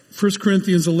1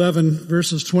 Corinthians 11,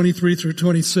 verses 23 through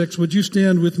 26. Would you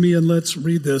stand with me and let's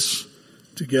read this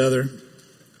together?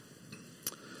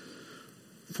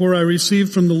 For I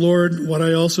received from the Lord what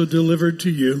I also delivered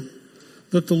to you,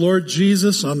 that the Lord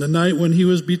Jesus, on the night when he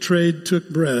was betrayed,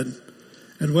 took bread,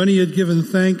 and when he had given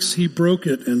thanks, he broke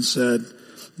it and said,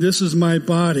 "This is my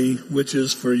body, which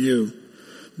is for you.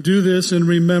 Do this in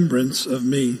remembrance of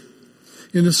me."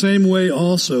 In the same way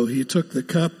also he took the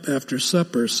cup after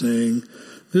supper, saying,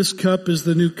 "This cup is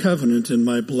the new covenant in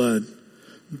my blood.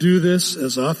 Do this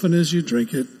as often as you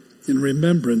drink it in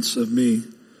remembrance of me.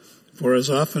 For as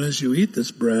often as you eat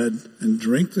this bread and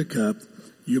drink the cup,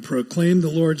 you proclaim the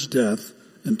Lord's death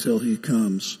until he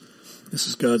comes." This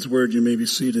is God's word. You may be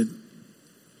seated.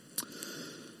 I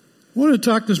want to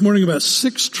talk this morning about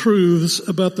 6 truths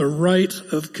about the rite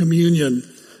of communion.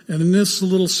 And in this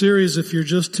little series, if you're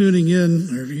just tuning in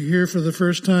or if you're here for the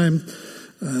first time,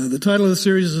 the title of the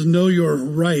series is Know Your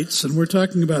Rights, and we're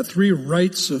talking about 3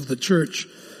 rights of the church.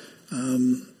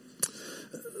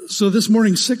 So this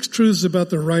morning, 6 truths about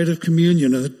the rite of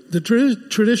communion. The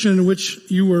tradition in which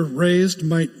you were raised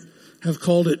might have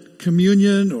called it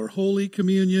communion or Holy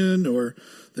Communion or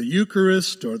the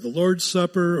Eucharist or the Lord's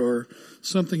Supper or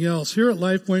something else. Here at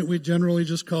LifePoint, we generally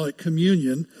just call it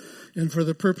communion. And for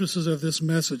the purposes of this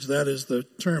message, that is the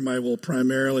term I will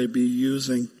primarily be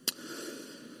using.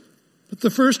 But the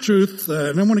first truth,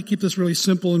 and I want to keep this really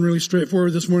simple and really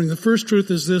straightforward this morning, the first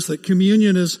truth is this, that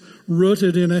communion is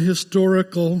rooted in a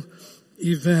historical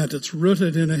event. It's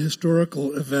rooted in a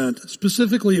historical event.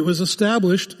 Specifically, it was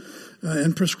established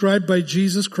and prescribed by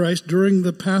Jesus Christ during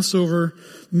the Passover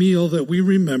meal that we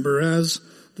remember as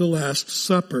the Last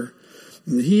Supper.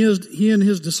 And he and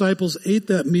his disciples ate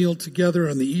that meal together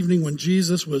on the evening when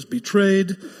Jesus was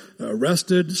betrayed,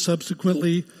 arrested,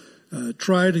 subsequently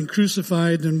tried and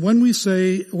crucified. And when we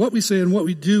say, what we say and what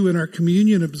we do in our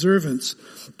communion observance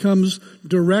comes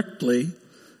directly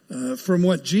from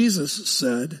what Jesus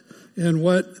said and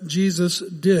what Jesus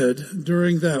did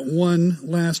during that one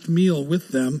last meal with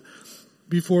them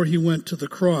before he went to the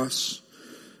cross.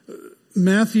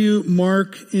 Matthew,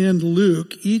 Mark, and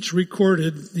Luke each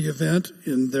recorded the event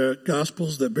in the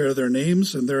Gospels that bear their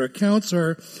names, and their accounts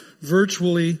are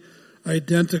virtually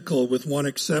identical with one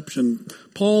exception.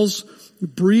 Paul's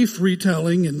brief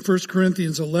retelling in 1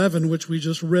 Corinthians 11, which we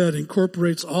just read,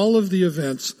 incorporates all of the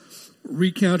events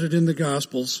recounted in the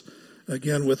Gospels,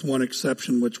 again with one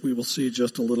exception, which we will see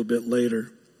just a little bit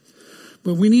later.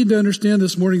 But we need to understand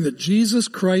this morning that Jesus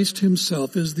Christ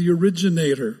himself is the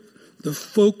originator, the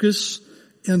focus,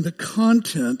 and the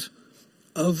content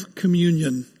of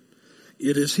communion.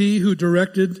 It is he who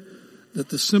directed that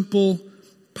the simple,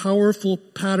 powerful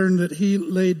pattern that he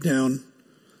laid down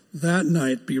that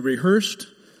night be rehearsed,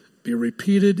 be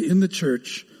repeated in the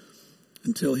church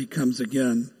until he comes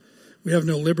again. We have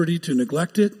no liberty to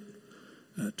neglect it,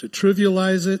 to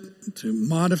trivialize it, to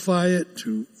modify it,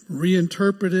 to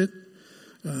reinterpret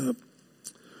it,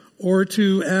 or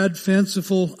to add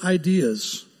fanciful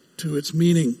ideas to its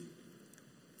meaning.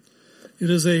 It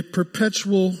is a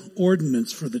perpetual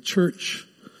ordinance for the church,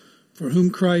 for whom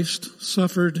Christ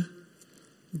suffered,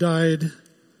 died,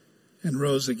 and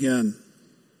rose again.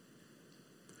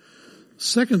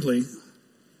 Secondly,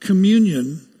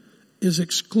 communion is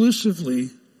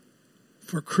exclusively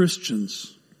for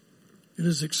Christians. It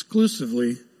is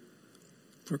exclusively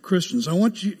for Christians. I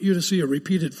want you to see a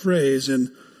repeated phrase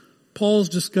in Paul's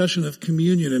discussion of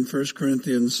communion in 1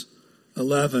 Corinthians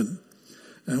 11.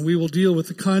 And we will deal with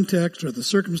the context or the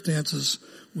circumstances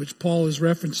which Paul is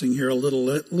referencing here a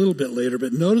little bit later.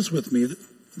 But notice with me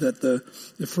that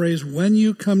the phrase, when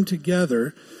you come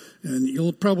together, and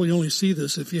you'll probably only see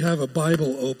this if you have a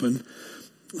Bible open,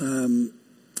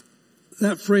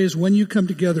 that phrase, when you come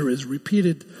together, is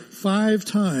repeated 5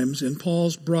 times in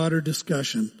Paul's broader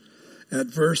discussion at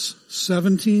verse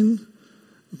 17,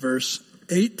 verse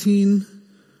 18,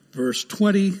 verse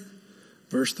 20,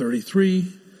 verse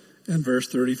 33, and verse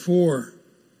 34.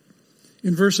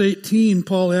 In verse 18,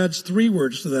 Paul adds 3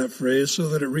 words to that phrase so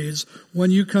that it reads, when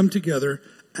you come together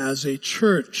as a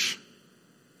church.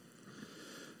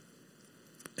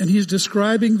 And he's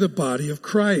describing the body of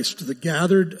Christ, the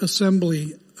gathered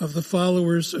assembly of the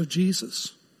followers of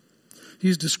Jesus.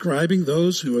 He's describing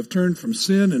those who have turned from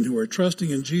sin and who are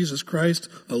trusting in Jesus Christ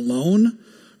alone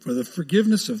for the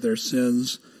forgiveness of their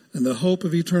sins and the hope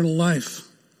of eternal life.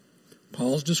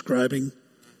 Paul's describing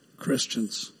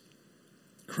Christians,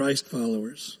 Christ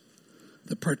followers.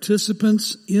 The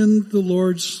participants in the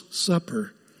Lord's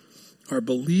Supper are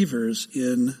believers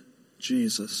in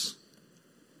Jesus.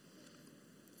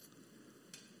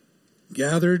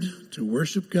 Gathered to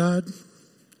worship God,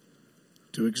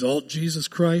 to exalt Jesus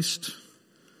Christ,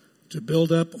 to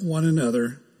build up one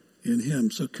another in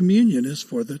him. So communion is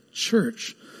for the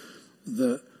church.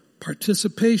 The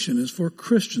participation is for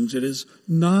Christians. It is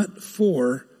not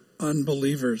for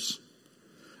unbelievers.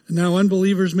 Now,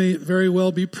 unbelievers may very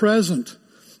well be present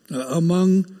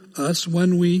among us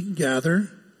when we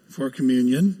gather for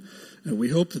communion, and we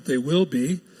hope that they will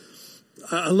be.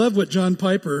 I love what John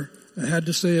Piper had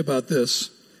to say about this.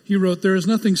 He wrote, "There is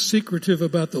nothing secretive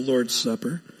about the Lord's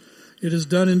Supper. It is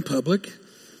done in public.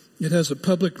 It has a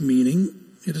public meaning.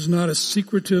 It is not a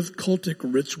secretive cultic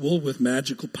ritual with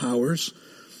magical powers.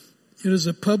 It is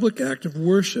a public act of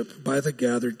worship by the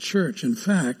gathered church. In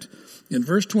fact, in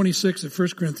verse 26 of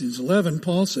 1 Corinthians 11,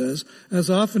 Paul says, as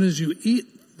often as you eat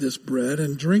this bread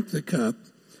and drink the cup,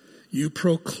 you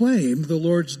proclaim the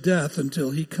Lord's death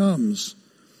until he comes."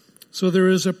 So there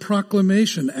is a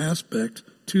proclamation aspect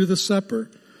to the supper.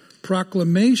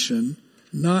 Proclamation,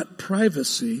 not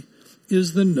privacy,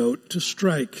 is the note to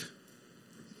strike.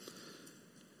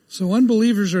 So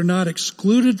unbelievers are not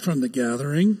excluded from the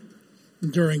gathering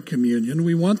during communion.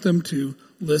 We want them to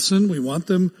listen. We want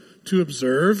them to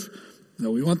observe.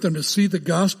 We want them to see the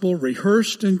gospel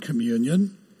rehearsed in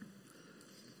communion.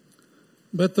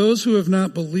 But those who have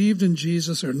not believed in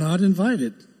Jesus are not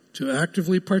invited to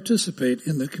actively participate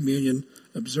in the communion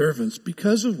observance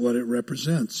because of what it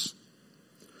represents.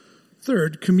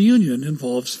 Third, communion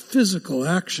involves physical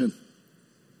action.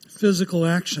 Physical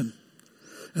action.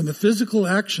 And the physical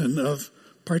action of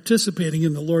participating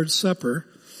in the Lord's Supper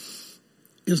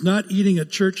is not eating a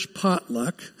church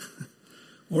potluck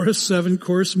or a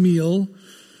 7-course meal.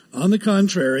 On the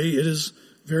contrary, it is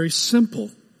very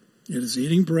simple. It is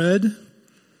eating bread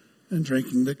and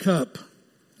drinking the cup.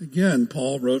 Again,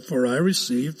 Paul wrote, "For I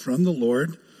received from the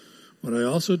Lord what I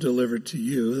also delivered to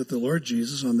you, that the Lord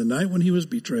Jesus, on the night when he was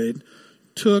betrayed,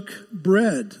 took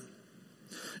bread.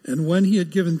 And when he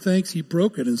had given thanks, he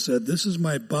broke it and said, 'This is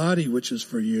my body, which is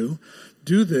for you.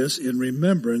 Do this in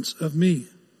remembrance of me.'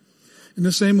 In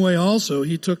the same way also,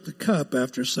 he took the cup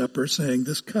after supper, saying,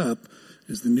 'This cup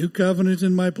is the new covenant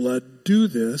in my blood. Do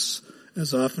this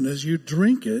as often as you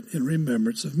drink it in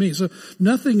remembrance of me.'" So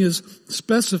nothing is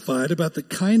specified about the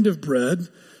kind of bread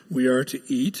we are to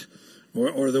eat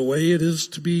or the way it is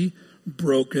to be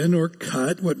broken or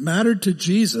cut. What mattered to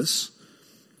Jesus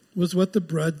was what the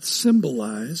bread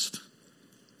symbolized,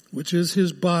 which is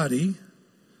his body,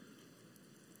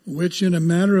 which in a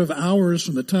matter of hours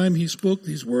from the time he spoke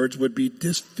these words would be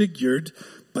disfigured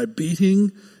by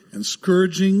beating and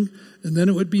scourging, and then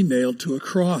it would be nailed to a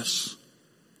cross.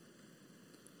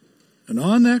 And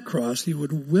on that cross, he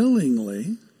would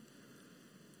willingly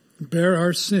bear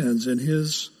our sins in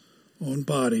his own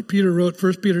body. Peter wrote,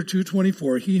 1 Peter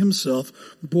 2:24, "He himself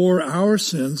bore our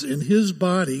sins in his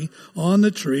body on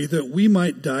the tree, that we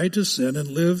might die to sin and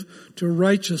live to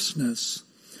righteousness."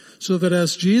 So that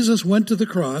as Jesus went to the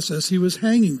cross, as he was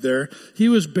hanging there, he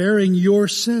was bearing your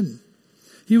sin.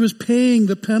 He was paying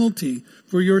the penalty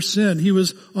for your sin. He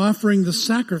was offering the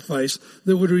sacrifice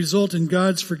that would result in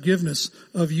God's forgiveness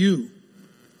of you.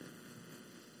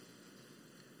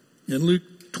 In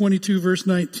Luke 22, verse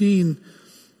 19,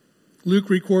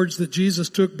 Luke records that Jesus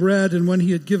took bread, and when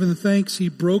he had given thanks, he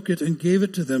broke it and gave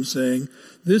it to them, saying,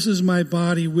 "This is my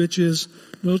body, which is,"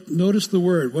 notice the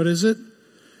word, what is it?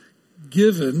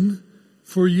 "Given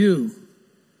for you.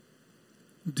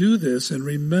 Do this in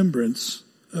remembrance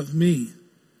of me."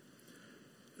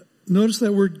 Notice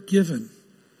that word given.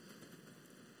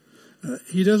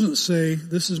 He doesn't say,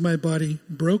 "This is my body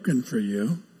broken for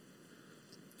you."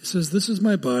 He says, "This is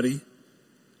my body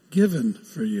given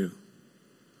for you."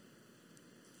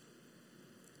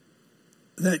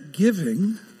 That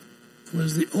giving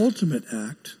was the ultimate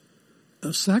act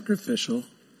of sacrificial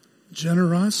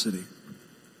generosity.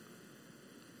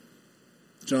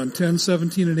 John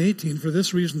 10:17 and 18, "For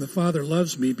this reason the Father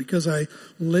loves me, because I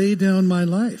lay down my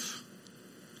life.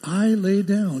 I lay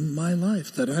down my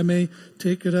life, that I may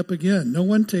take it up again. No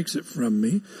one takes it from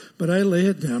me, but I lay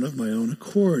it down of my own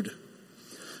accord."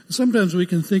 Sometimes we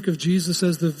can think of Jesus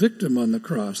as the victim on the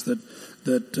cross,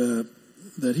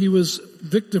 that he was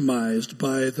victimized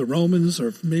by the Romans,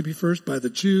 or maybe first by the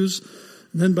Jews,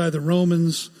 and then by the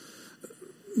Romans.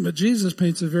 But Jesus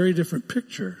paints a very different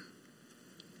picture.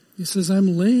 He says,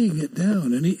 "I'm laying it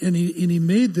down." And he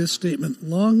made this statement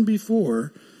long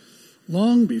before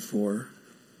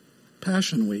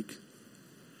Passion Week,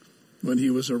 when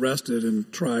he was arrested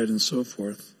and tried and so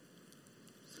forth.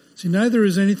 See, neither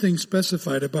is anything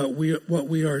specified about what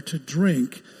we are to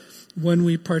drink when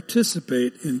we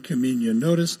participate in communion.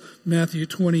 Notice Matthew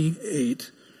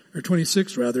 26,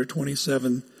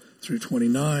 27 through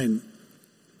 29.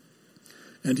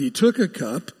 And he took a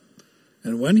cup,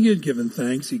 and when he had given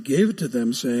thanks, he gave it to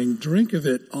them, saying, "Drink of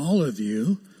it, all of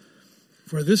you,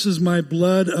 for this is my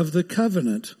blood of the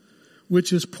covenant,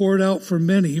 which is poured out for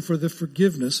many for the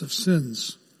forgiveness of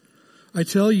sins. I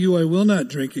tell you, I will not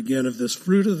drink again of this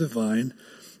fruit of the vine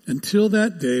until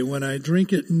that day when I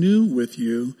drink it new with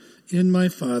you in my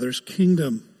Father's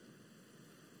kingdom."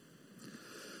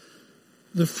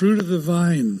 The fruit of the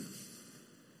vine.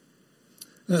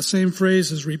 That same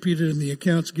phrase is repeated in the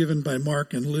accounts given by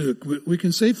Mark and Luke. We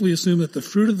can safely assume that the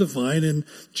fruit of the vine in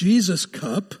Jesus'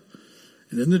 cup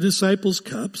and in the disciples'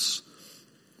 cups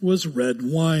was red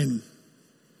wine.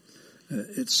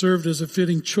 It served as a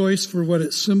fitting choice for what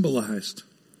it symbolized.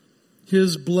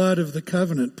 His blood of the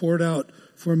covenant poured out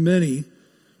for many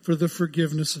for the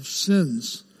forgiveness of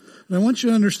sins. And I want you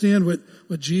to understand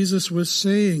what Jesus was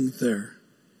saying there.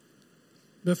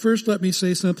 But first, let me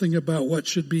say something about what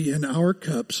should be in our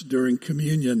cups during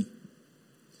communion.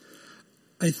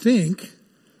 I think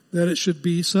that it should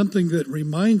be something that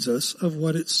reminds us of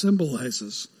what it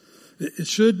symbolizes. It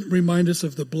should remind us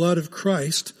of the blood of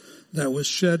Christ that was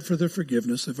shed for the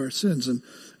forgiveness of our sins. And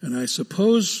I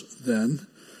suppose then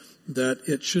that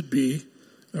it should be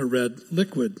a red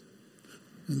liquid.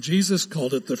 And Jesus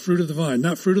called it the fruit of the vine,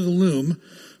 not fruit of the loom,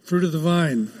 fruit of the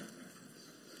vine.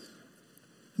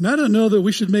 And I don't know that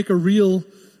we should make a real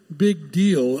big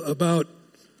deal about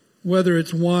whether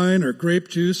it's wine or grape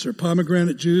juice or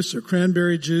pomegranate juice or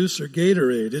cranberry juice or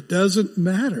Gatorade. It doesn't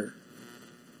matter.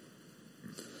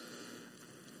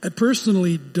 I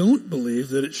personally don't believe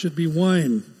that it should be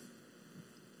wine.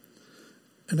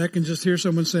 And I can just hear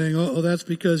someone saying, oh, that's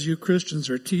because you Christians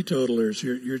are teetotalers.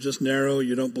 You're just narrow.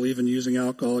 You don't believe in using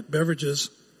alcoholic beverages.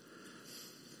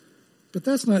 But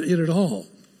that's not it at all.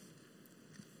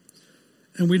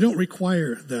 And we don't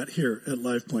require that here at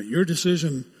LifePoint. Your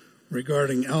decision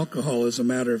regarding alcohol is a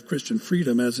matter of Christian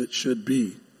freedom, as it should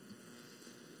be.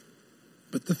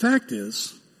 But the fact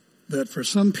is that for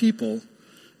some people,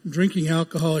 drinking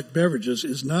alcoholic beverages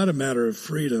is not a matter of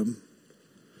freedom,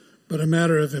 but a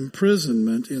matter of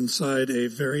imprisonment inside a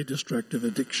very destructive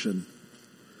addiction.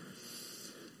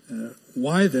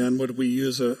 Why then would we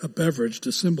use a beverage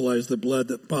to symbolize the blood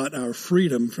that bought our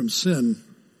freedom from sin,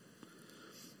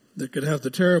 that could have the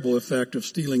terrible effect of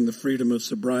stealing the freedom of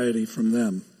sobriety from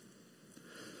them?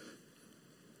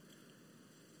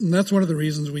 And that's one of the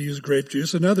reasons we use grape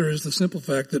juice. Another is the simple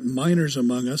fact that minors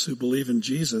among us who believe in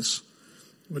Jesus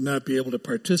would not be able to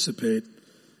participate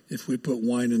if we put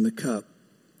wine in the cup.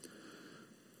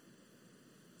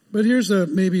 But here's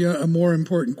maybe a more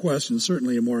important question,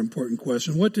 certainly a more important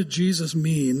question. What did Jesus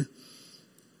mean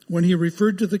when he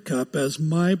referred to the cup as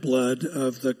my blood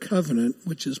of the covenant,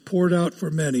 which is poured out for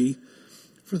many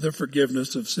for the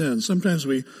forgiveness of sins? Sometimes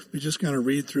we just kind of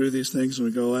read through these things and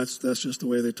we go, that's just the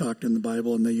way they talked in the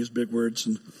Bible, and they use big words,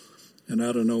 and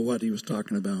I don't know what he was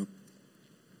talking about.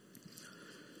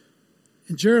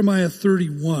 In Jeremiah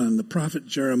 31, the prophet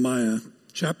Jeremiah,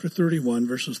 chapter 31,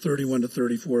 verses 31 to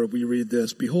 34, we read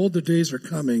this: "Behold, the days are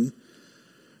coming,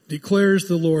 declares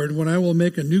the Lord, when I will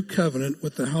make a new covenant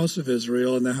with the house of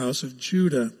Israel and the house of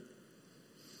Judah.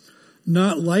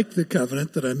 Not like the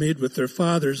covenant that I made with their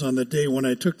fathers on the day when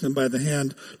I took them by the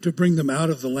hand to bring them out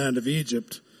of the land of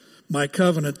Egypt, my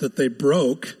covenant that they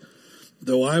broke,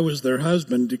 though I was their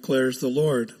husband, declares the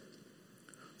Lord.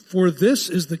 For this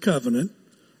is the covenant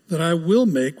that I will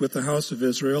make with the house of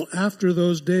Israel after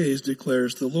those days,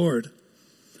 declares the Lord.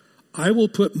 I will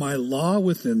put my law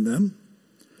within them,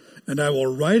 and I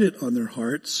will write it on their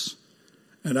hearts,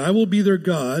 and I will be their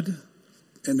God,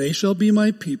 and they shall be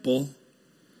my people.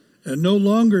 And no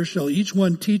longer shall each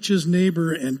one teach his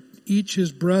neighbor and each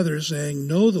his brother, saying,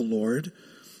 Know the Lord,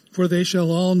 for they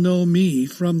shall all know me,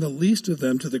 from the least of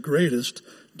them to the greatest,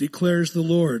 declares the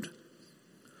Lord.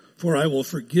 For I will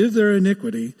forgive their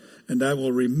iniquity, and I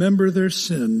will remember their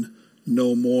sin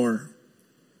no more."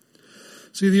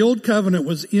 See, the old covenant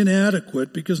was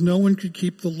inadequate because no one could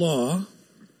keep the law.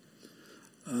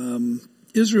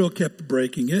 Israel kept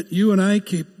breaking it. You and I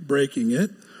keep breaking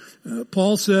it.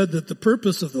 Paul said that the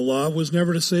purpose of the law was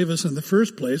never to save us in the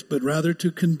first place, but rather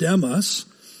to condemn us.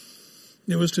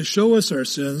 It was to show us our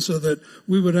sins so that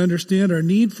we would understand our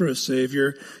need for a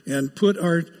Savior and put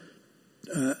our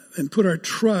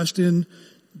trust in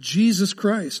Jesus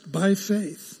Christ by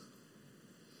faith.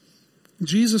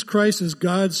 Jesus Christ is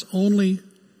God's only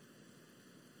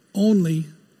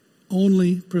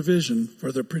provision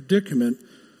for the predicament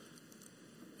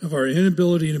of our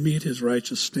inability to meet his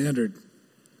righteous standard,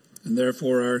 and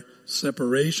therefore our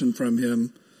separation from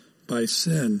him by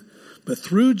sin. But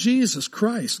through Jesus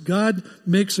Christ, God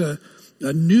makes a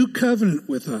new covenant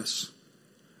with us,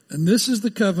 And this is the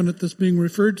covenant that's being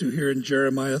referred to here in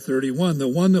Jeremiah 31, the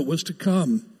one that was to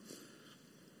come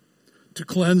to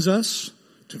cleanse us,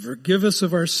 to forgive us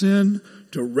of our sin,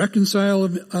 to reconcile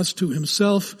us to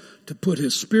himself, to put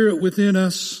his Spirit within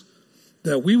us,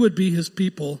 that we would be his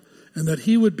people and that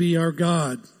he would be our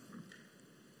God.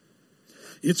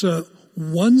 It's a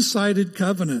one-sided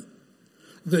covenant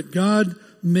that God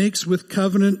makes with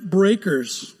covenant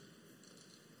breakers.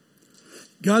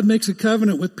 God makes a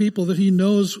covenant with people that he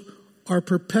knows are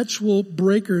perpetual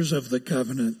breakers of the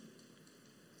covenant.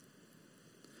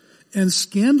 And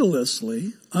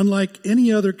scandalously, unlike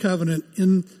any other covenant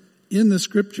in the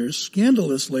scriptures,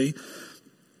 scandalously,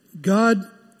 God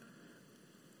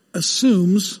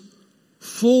assumes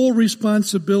full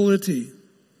responsibility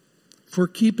for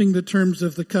keeping the terms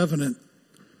of the covenant.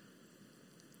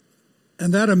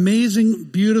 And that amazing,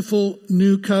 beautiful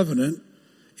new covenant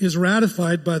is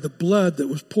ratified by the blood that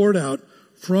was poured out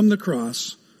from the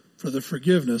cross for the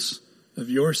forgiveness of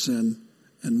your sin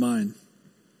and mine.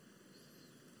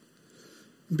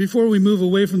 Before we move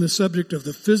away from the subject of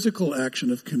the physical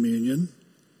action of communion,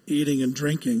 eating and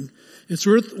drinking, it's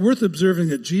worth observing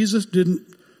that Jesus didn't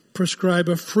prescribe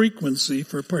a frequency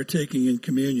for partaking in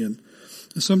communion.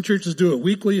 Some churches do it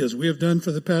weekly, as we have done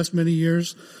for the past many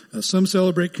years. Some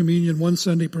celebrate communion one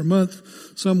Sunday per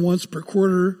month, some once per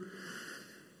quarter.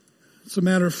 It's a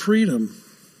matter of freedom.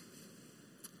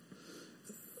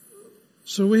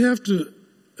 So we have to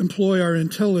employ our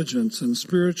intelligence and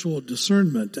spiritual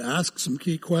discernment to ask some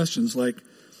key questions like,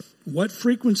 what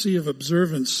frequency of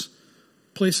observance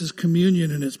places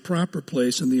communion in its proper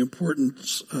place and the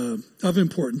importance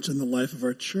in the life of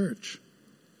our church?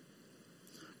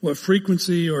 What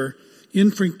frequency or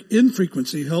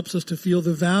infrequency helps us to feel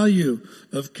the value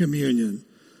of communion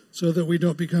so that we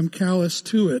don't become callous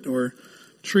to it or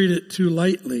treat it too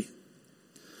lightly?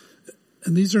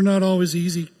 And these are not always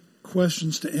easy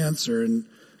questions to answer. And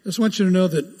I just want you to know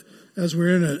that as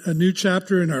we're in a new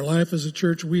chapter in our life as a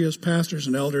church, we as pastors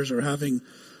and elders are having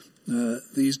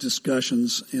these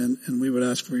discussions, and we would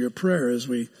ask for your prayer as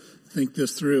we think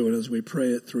this through and as we pray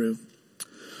it through.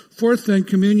 Fourth thing,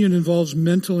 communion involves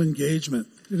mental engagement.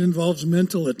 It involves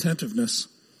mental attentiveness.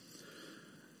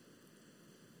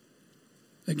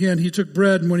 Again, he took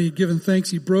bread, and when he had given thanks,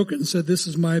 he broke it and said, "This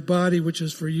is my body, which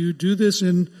is for you. Do this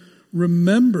in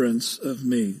remembrance of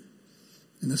me."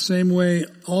 In the same way,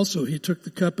 also, he took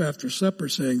the cup after supper,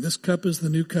 saying, "This cup is the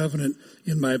new covenant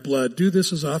in my blood. Do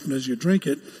this as often as you drink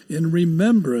it in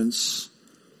remembrance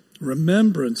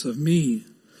of me."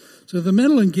 So the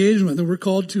mental engagement that we're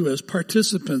called to as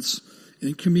participants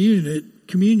in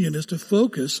communion is to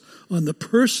focus on the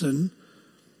person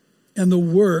and the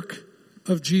work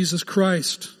of Jesus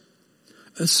Christ,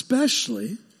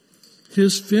 especially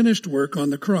his finished work on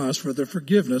the cross for the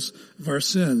forgiveness of our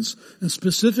sins. And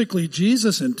specifically,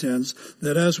 Jesus intends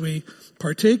that as we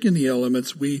partake in the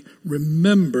elements, we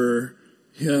remember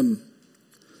him.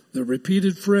 The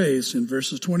repeated phrase in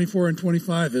verses 24 and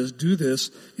 25 is, "Do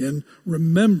this in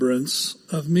remembrance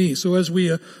of me." So as we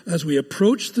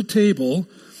approach the table,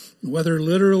 whether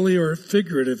literally or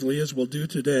figuratively, as we'll do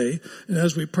today, and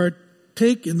as we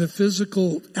partake in the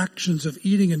physical actions of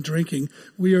eating and drinking,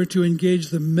 we are to engage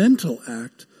the mental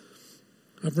act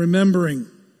of remembering.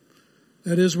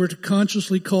 That is, we're to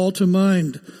consciously call to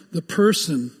mind the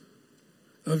person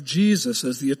of Jesus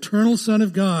as the eternal Son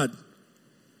of God,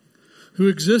 who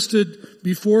existed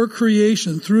before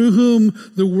creation, through whom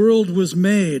the world was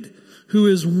made, who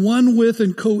is one with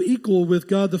and co-equal with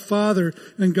God the Father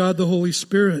and God the Holy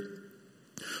Spirit,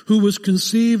 who was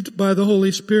conceived by the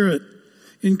Holy Spirit,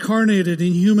 incarnated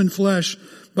in human flesh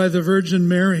by the Virgin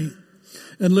Mary,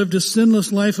 and lived a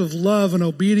sinless life of love and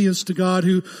obedience to God,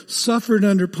 who suffered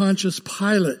under Pontius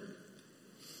Pilate,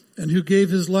 and who gave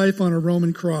his life on a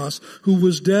Roman cross, who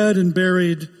was dead and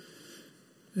buried,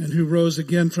 and who rose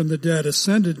again from the dead,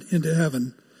 ascended into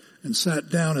heaven, and sat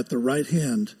down at the right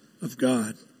hand of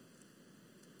God.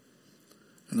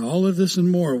 And all of this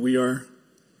and more we are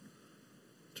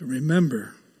to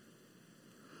remember.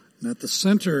 And at the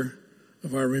center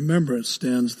of our remembrance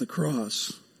stands the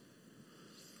cross,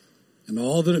 and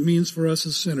all that it means for us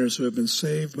as sinners who have been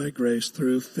saved by grace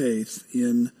through faith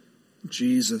in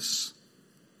Jesus.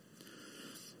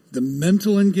 The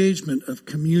mental engagement of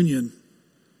communion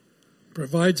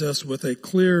provides us with a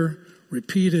clear,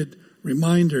 repeated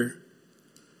reminder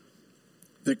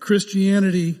that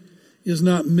Christianity is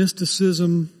not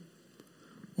mysticism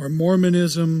or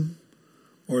Mormonism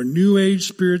or New Age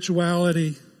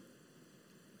spirituality.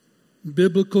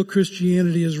 Biblical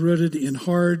Christianity is rooted in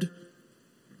hard,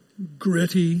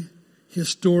 gritty,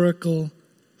 historical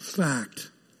fact.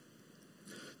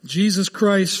 Jesus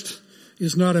Christ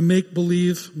is not a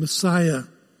make-believe Messiah.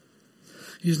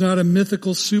 He's not a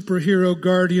mythical superhero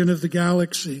guardian of the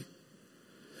galaxy.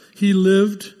 He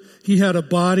lived. He had a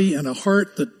body and a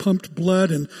heart that pumped blood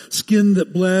and skin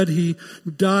that bled. He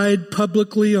died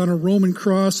publicly on a Roman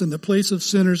cross in the place of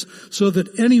sinners so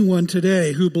that anyone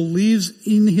today who believes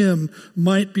in him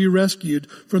might be rescued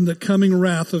from the coming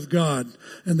wrath of God.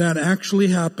 And that actually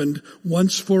happened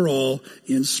once for all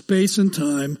in space and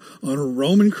time on a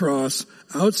Roman cross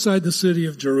outside the city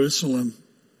of Jerusalem.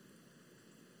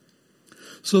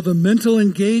 So the mental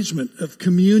engagement of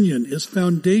communion is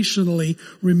foundationally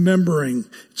remembering.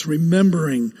 It's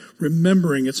remembering.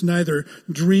 It's neither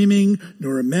dreaming,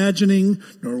 nor imagining,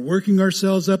 nor working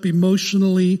ourselves up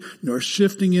emotionally, nor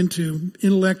shifting into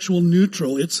intellectual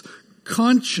neutral. It's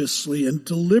consciously and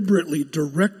deliberately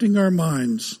directing our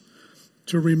minds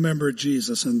to remember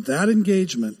Jesus. And that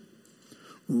engagement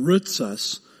roots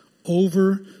us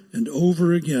over and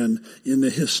over again in the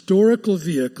historical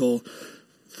vehicle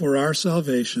for our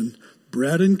salvation,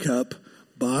 bread and cup,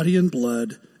 body and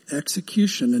blood,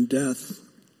 execution and death.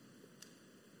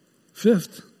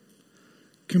 Fifth,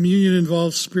 communion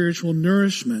involves spiritual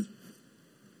nourishment.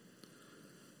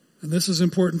 And this is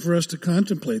important for us to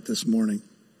contemplate this morning.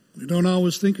 We don't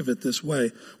always think of it this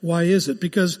way. Why is it?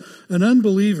 Because an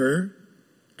unbeliever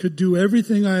could do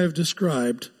everything I have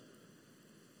described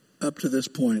up to this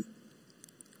point.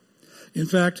 In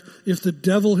fact, if the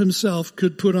devil himself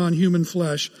could put on human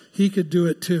flesh, he could do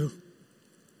it too.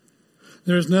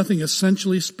 There is nothing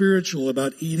essentially spiritual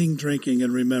about eating, drinking,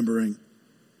 and remembering.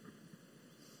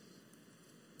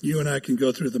 You and I can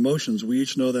go through the motions. We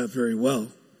each know that very well.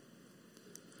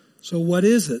 So what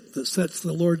is it that sets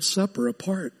the Lord's Supper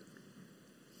apart?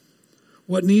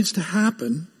 What needs to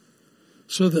happen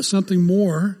so that something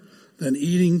more than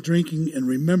eating, drinking, and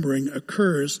remembering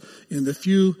occurs in the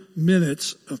few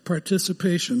minutes of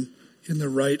participation in the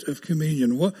rite of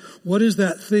communion? What is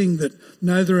that thing that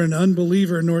neither an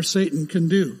unbeliever nor Satan can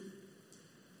do?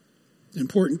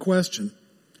 Important question.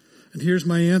 And here's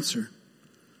my answer.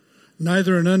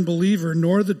 Neither an unbeliever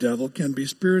nor the devil can be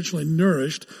spiritually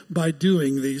nourished by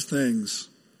doing these things.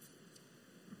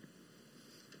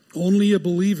 Only a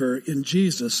believer in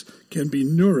Jesus can be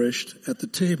nourished at the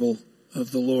table of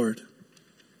the Lord.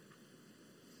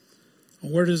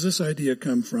 Where does this idea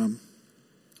come from?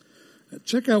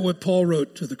 Check out what Paul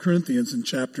wrote to the Corinthians in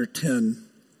chapter 10.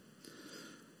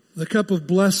 The cup of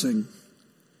blessing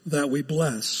that we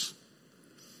bless,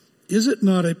 is it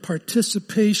not a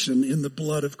participation in the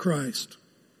blood of Christ?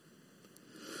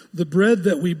 The bread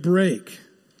that we break,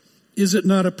 is it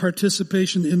not a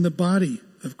participation in the body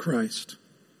of Christ?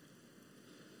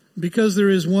 Because there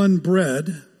is one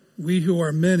bread, we who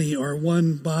are many are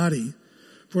one body,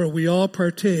 for we all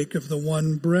partake of the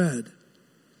one bread.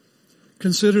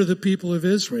 Consider the people of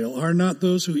Israel. Are not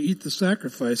those who eat the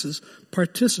sacrifices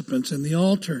participants in the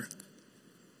altar?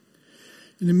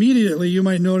 And immediately you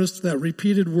might notice that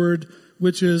repeated word,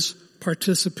 which is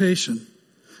participation.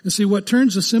 And see, what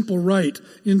turns a simple rite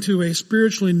into a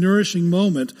spiritually nourishing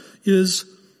moment is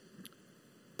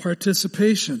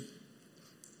participation.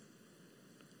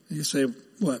 And you say,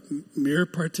 what, mere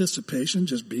participation,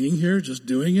 just being here, just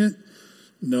doing it?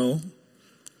 No.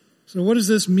 So what does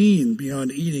this mean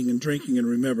beyond eating and drinking and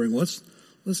remembering? Let's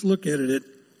look at it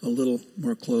a little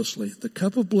more closely. The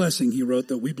cup of blessing, he wrote,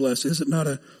 that we bless, is it not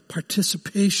a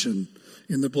participation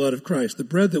in the blood of Christ? The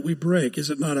bread that we break,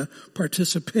 is it not a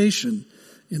participation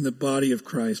in the body of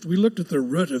Christ? We looked at the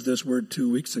root of this word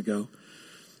 2 weeks ago.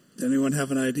 Does anyone have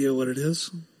an idea what it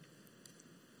is?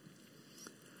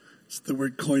 It's the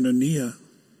word koinonia.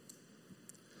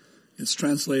 It's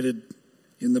translated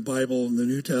in the Bible, in the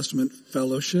New Testament,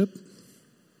 fellowship,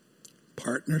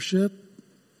 partnership,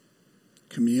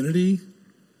 community,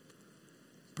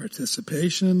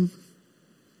 participation,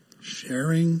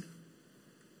 sharing.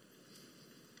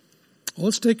 Well,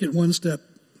 let's take it one step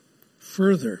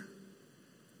further.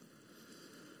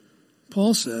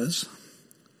 Paul says,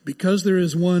 because there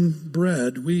is one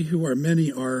bread, we who are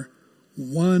many are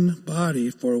one body,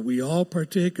 for we all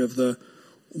partake of the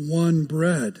one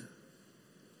bread.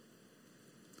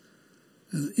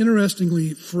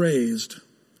 Interestingly phrased,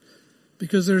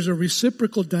 because there's a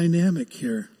reciprocal dynamic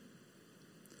here.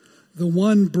 The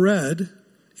one bread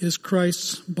is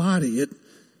Christ's body. It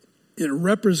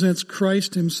represents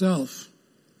Christ himself.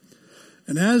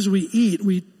 And as we eat,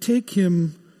 we take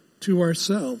him to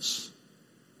ourselves.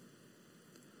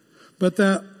 But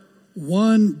that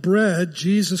one bread,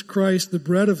 Jesus Christ, the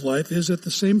bread of life, is at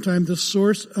the same time the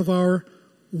source of our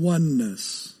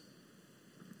oneness.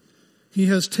 He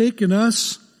has taken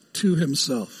us to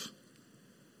himself.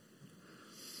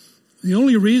 The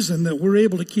only reason that we're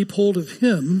able to keep hold of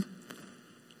him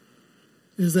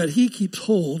is that he keeps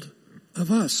hold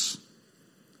of us.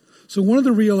 So one of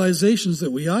the realizations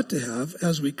that we ought to have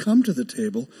as we come to the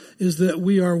table is that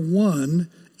we are one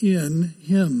in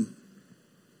him.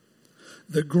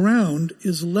 The ground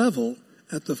is level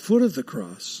at the foot of the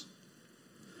cross,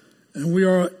 and we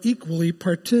are equally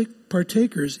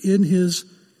partakers in his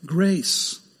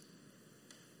grace.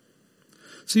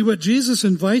 See, what Jesus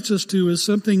invites us to is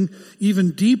something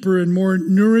even deeper and more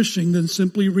nourishing than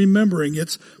simply remembering.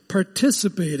 It's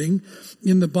participating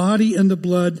in the body and the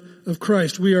blood of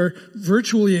Christ. We are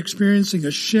virtually experiencing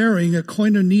a sharing, a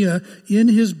koinonia in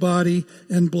his body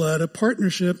and blood, a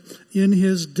partnership in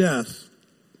his death.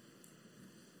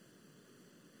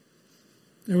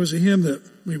 There was a hymn that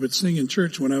we would sing in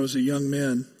church when I was a young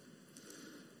man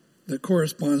that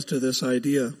corresponds to this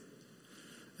idea.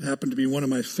 It happened to be one of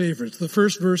my favorites. The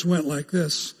first verse went like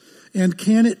this: "And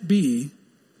can it be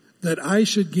that I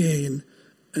should gain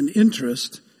an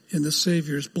interest in the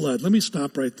Savior's blood?" Let me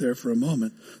stop right there for a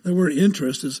moment. The word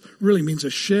interest really means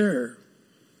a share,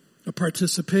 a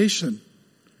participation,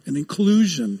 an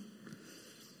inclusion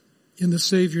in the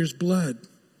Savior's blood.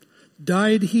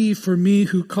 "Died he for me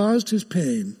who caused his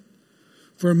pain,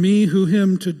 for me who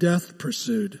him to death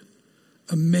pursued."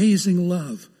 Amazing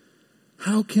love.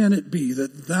 How can it be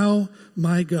that thou,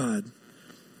 my God,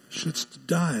 shouldst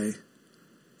die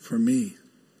for me?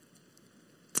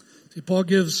 See, Paul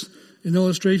gives an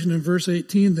illustration in verse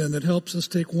 18 then that helps us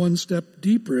take one step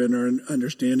deeper in our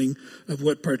understanding of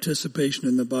what participation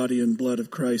in the body and blood of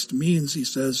Christ means. He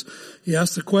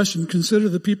asks the question, "Consider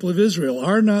the people of Israel.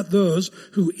 Are not those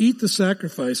who eat the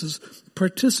sacrifices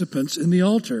participants in the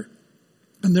altar?"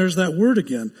 And there's that word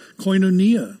again,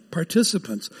 koinonia,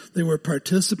 participants. They were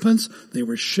participants, they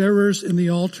were sharers in the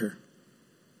altar.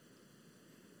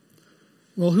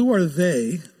 Well, who are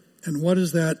they, and what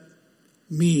does that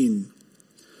mean?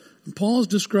 And Paul is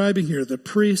describing here the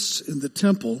priests in the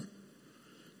temple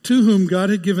to whom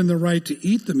God had given the right to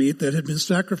eat the meat that had been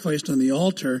sacrificed on the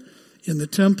altar in the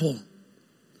temple.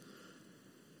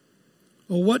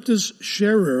 Well, what does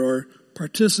sharer or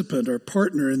participant or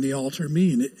partner in the altar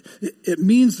mean? It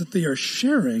means that they are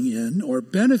sharing in or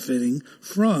benefiting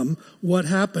from what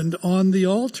happened on the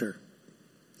altar.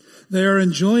 They are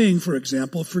enjoying, for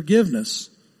example, forgiveness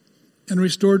and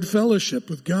restored fellowship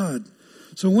with God.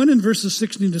 So when in verses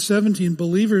 16 to 17,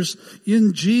 believers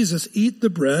in Jesus eat the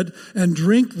bread and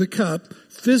drink the cup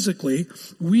physically,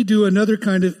 we do another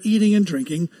kind of eating and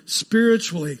drinking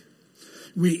spiritually.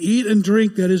 We eat and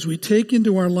drink, that is, we take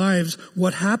into our lives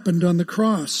what happened on the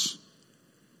cross.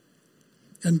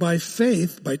 And by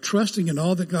faith, by trusting in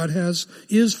all that God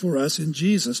is for us in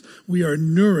Jesus, we are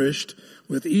nourished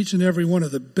with each and every one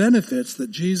of the benefits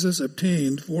that Jesus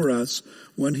obtained for us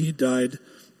when he died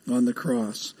on the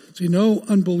cross. See, no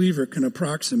unbeliever can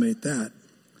approximate that.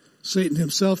 Satan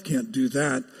himself can't do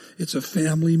that. It's a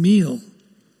family meal.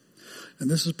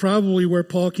 And this is probably where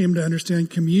Paul came to understand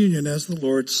communion as the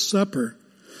Lord's Supper.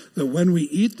 That when we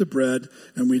eat the bread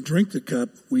and we drink the cup,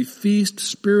 we feast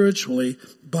spiritually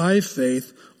by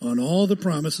faith on all the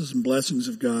promises and blessings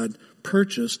of God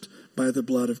purchased by the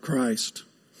blood of Christ.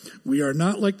 We are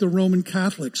not like the Roman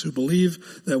Catholics who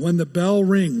believe that when the bell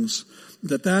rings,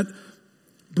 that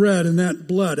bread and that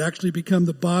blood actually become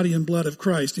the body and blood of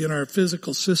Christ in our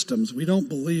physical systems. We don't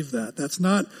believe that. That's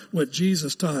not what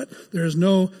Jesus taught. There is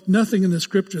nothing in the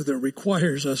scripture that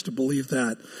requires us to believe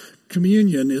that.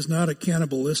 Communion is not a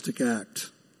cannibalistic act.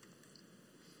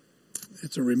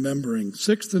 It's a remembering.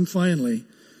 Sixth and finally,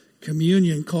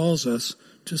 communion calls us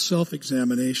to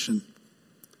self-examination.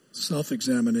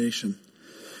 Self-examination.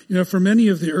 You know, for many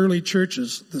of the early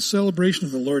churches, the celebration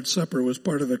of the Lord's Supper was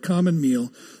part of a common meal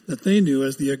that they knew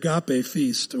as the agape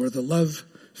feast or the love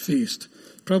feast.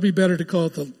 Probably better to call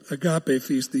it the agape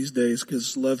feast these days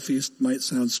because love feast might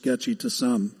sound sketchy to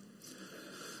some.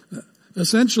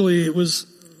 Essentially, it was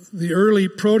the early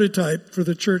prototype for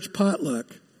the church potluck.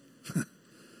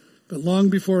 But long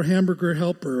before hamburger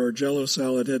helper or Jell-O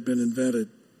salad had been invented.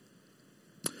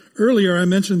 Earlier, I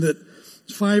mentioned that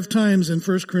 5 times in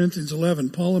 1 Corinthians 11,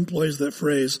 Paul employs that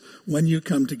phrase, when you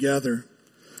come together.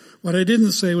 What I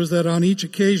didn't say was that on each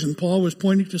occasion, Paul was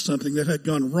pointing to something that had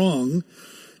gone wrong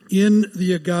in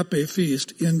the agape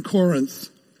feast in Corinth.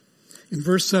 In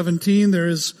verse 17, there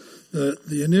is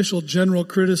the initial general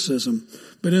criticism.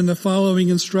 But in the following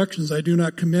instructions, I do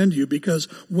not commend you, because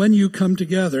when you come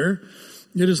together,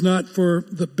 it is not for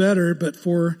the better, but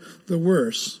for the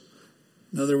worse.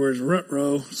 In other words,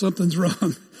 rut-row, something's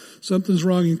wrong. Something's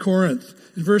wrong in Corinth.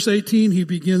 In verse 18, he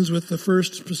begins with the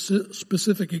first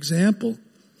specific example.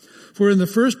 For in the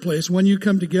first place, when you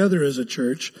come together as a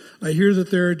church, I hear that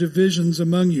there are divisions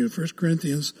among you. 1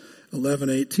 Corinthians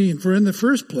 11:18. For in the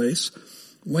first place,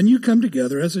 when you come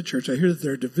together as a church, I hear that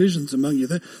there are divisions among you.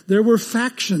 There were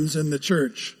factions in the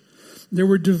church. There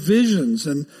were divisions,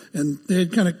 and they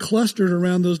had kind of clustered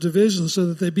around those divisions so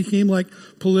that they became like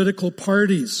political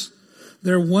parties.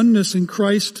 Their oneness in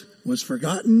Christ was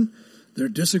forgotten. Their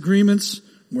disagreements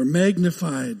were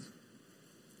magnified.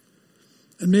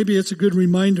 And maybe it's a good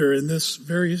reminder in this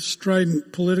very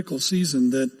strident political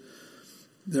season that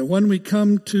when we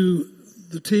come to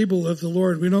the table of the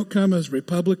Lord, we don't come as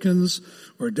Republicans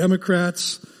or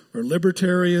Democrats or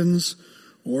libertarians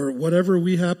or whatever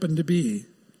we happen to be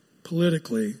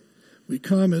politically. We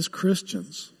come as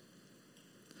Christians.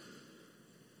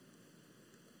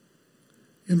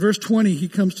 In verse 20, he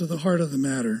comes to the heart of the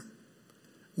matter.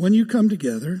 When you come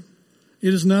together,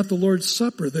 it is not the Lord's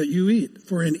Supper that you eat.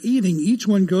 For in eating, each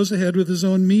one goes ahead with his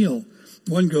own meal.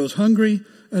 One goes hungry,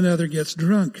 another gets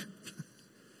drunk.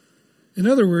 In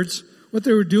other words, what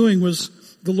they were doing was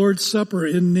the Lord's Supper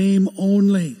in name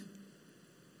only.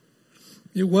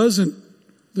 It wasn't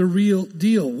the real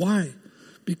deal. Why?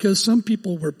 Because some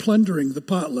people were plundering the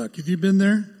potluck. Have you been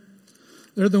there?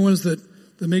 They're the ones that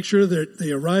make sure that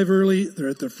they arrive early, they're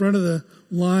at the front of the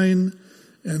line,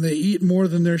 and they eat more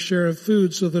than their share of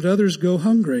food so that others go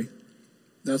hungry.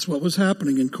 That's what was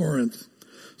happening in Corinth.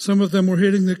 Some of them were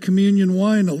hitting the communion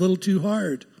wine a little too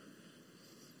hard.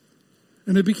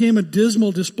 And it became a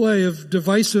dismal display of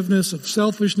divisiveness, of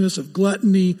selfishness, of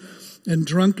gluttony, and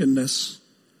drunkenness.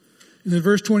 And in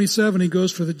verse 27, he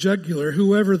goes for the jugular.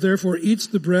 Whoever therefore eats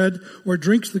the bread or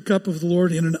drinks the cup of the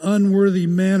Lord in an unworthy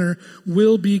manner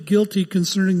will be guilty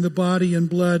concerning the body and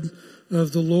blood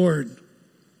of the Lord.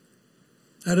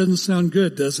 That doesn't sound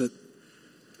good, does it?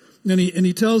 And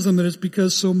he tells them that it's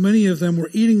because so many of them were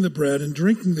eating the bread and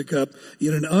drinking the cup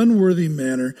in an unworthy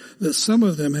manner that some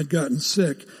of them had gotten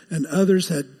sick and others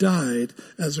had died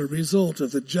as a result of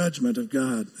the judgment of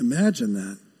God. Imagine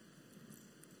that.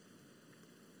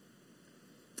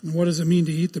 And what does it mean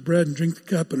to eat the bread and drink the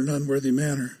cup in an unworthy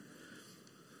manner?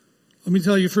 Let me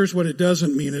tell you first what it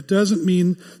doesn't mean. It doesn't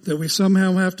mean that we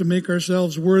somehow have to make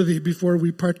ourselves worthy before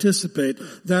we participate.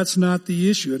 That's not the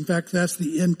issue. In fact, that's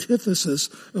the antithesis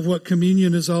of what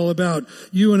communion is all about.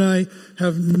 You and I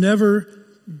have never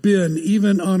been,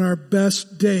 even on our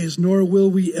best days, nor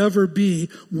will we ever be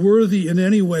worthy in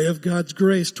any way of God's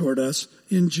grace toward us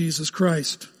in Jesus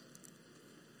Christ.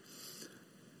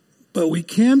 But we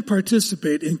can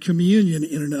participate in communion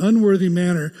in an unworthy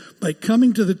manner by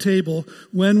coming to the table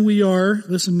when we are,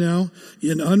 listen now,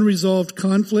 in unresolved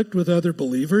conflict with other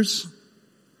believers.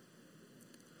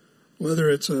 Whether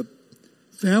it's a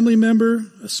family member,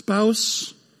 a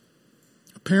spouse,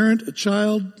 a parent, a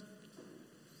child,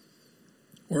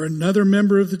 or another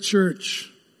member of the church.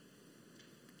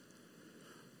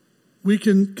 We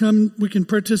can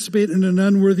participate in an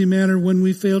unworthy manner when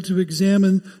we fail to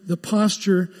examine the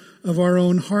posture of our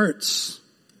own hearts.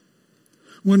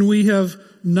 When we have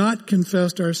not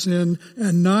confessed our sin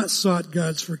and not sought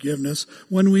God's forgiveness.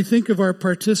 When we think of our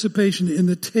participation in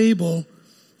the table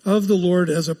of the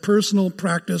Lord as a personal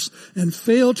practice and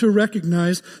fail to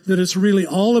recognize that it's really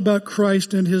all about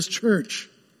Christ and His church.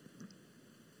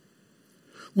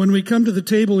 When we come to the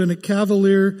table in a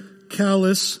cavalier,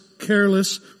 callous,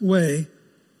 careless way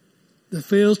that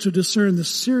fails to discern the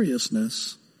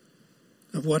seriousness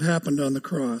of what happened on the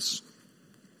cross.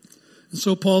 And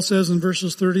so Paul says in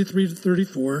verses 33 to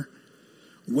 34,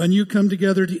 when you come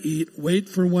together to eat, wait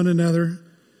for one another.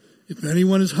 If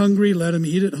anyone is hungry, let him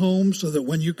eat at home, so that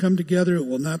when you come together, it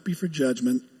will not be for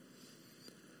judgment.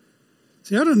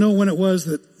 See, I don't know when it was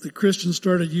that the Christians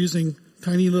started using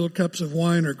tiny little cups of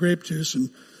wine or grape juice and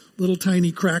little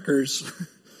tiny crackers,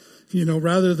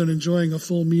 rather than enjoying a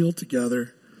full meal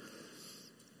together.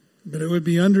 But it would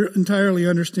be entirely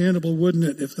understandable, wouldn't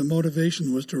it, if the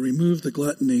motivation was to remove the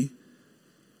gluttony,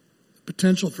 the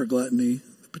potential for gluttony,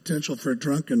 the potential for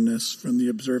drunkenness from the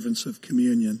observance of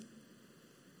communion.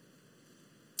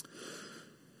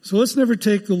 So let's never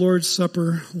take the Lord's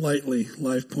Supper lightly,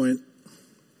 Life Point.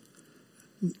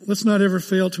 Let's not ever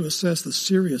fail to assess the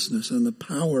seriousness and the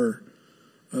power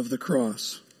of the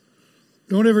cross.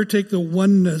 Don't ever take the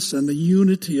oneness and the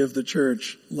unity of the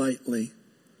church lightly.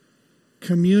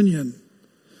 Communion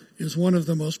is one of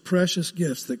the most precious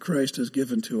gifts that Christ has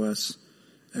given to us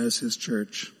as His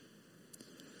church.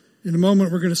 In a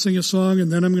moment, we're going to sing a song,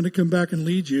 and then I'm going to come back and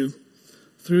lead you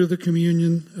through the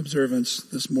communion observance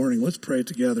this morning. Let's pray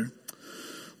together.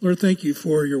 Lord, thank you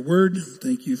for your word.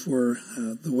 Thank you for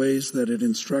the ways that it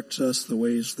instructs us, the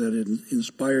ways that it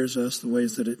inspires us, the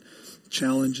ways that it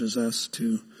challenges us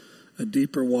to a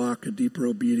deeper walk, a deeper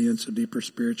obedience, a deeper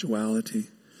spirituality.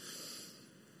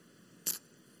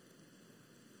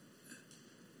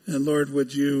 And Lord,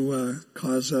 would you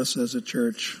cause us as a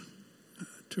church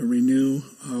to renew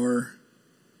our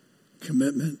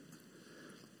commitment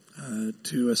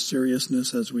to a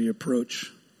seriousness as we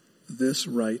approach this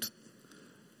rite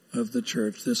of the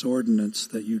church, this ordinance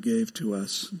that you gave to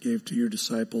us, gave to your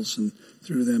disciples and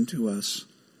through them to us.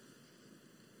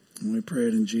 And we pray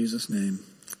it in Jesus' name.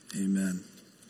 Amen.